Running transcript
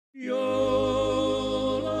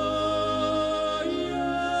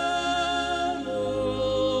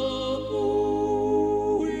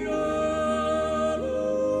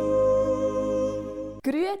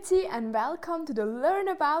Grüezi and welcome to the Learn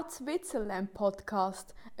About Switzerland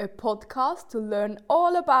podcast, a podcast to learn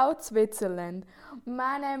all about Switzerland.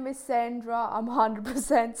 My name is Sandra, I'm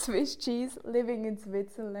 100% Swiss cheese living in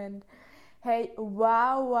Switzerland. Hey,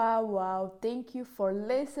 wow, thank you for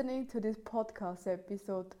listening to this podcast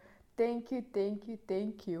episode. Thank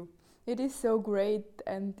you. It is so great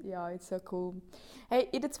and yeah, it's so cool. Hey,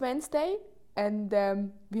 it's Wednesday and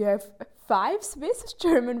we have 5 Swiss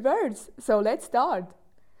German words, so let's start.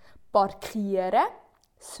 Parkieren,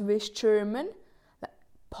 Swiss German,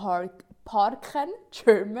 parken,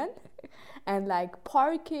 German, and like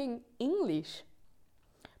parking, English.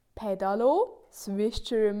 Pedalo, Swiss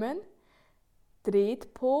German,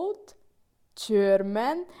 Tretboot,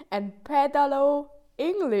 German, and pedalo,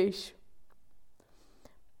 English.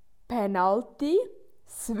 Penalty,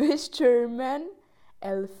 Swiss German,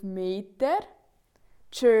 Elfmeter,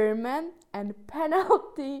 German, and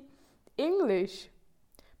penalty, English.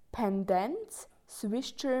 Pendenz,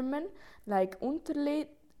 Swiss German, like unerledigtes,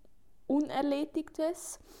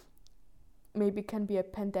 maybe can be a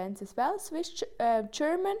pendenz as well, Swiss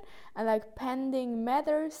German, and like pending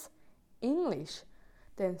matters, English.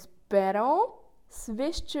 Then Perron,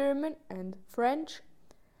 Swiss German and French.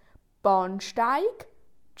 Bahnsteig,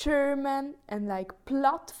 German, and like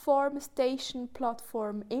platform, station,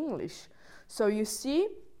 platform, English. So you see,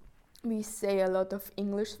 we say a lot of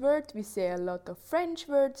English words, we say a lot of French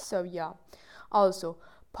words, so yeah. Also,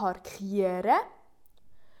 parkieren,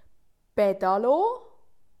 pedalo,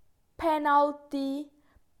 penalty,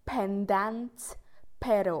 pendenz,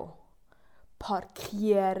 pero.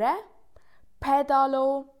 Parkieren,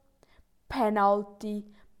 pedalo, penalty,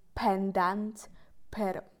 pendenz,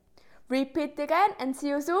 pero. Repeat again and see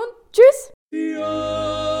you soon. Tschüss!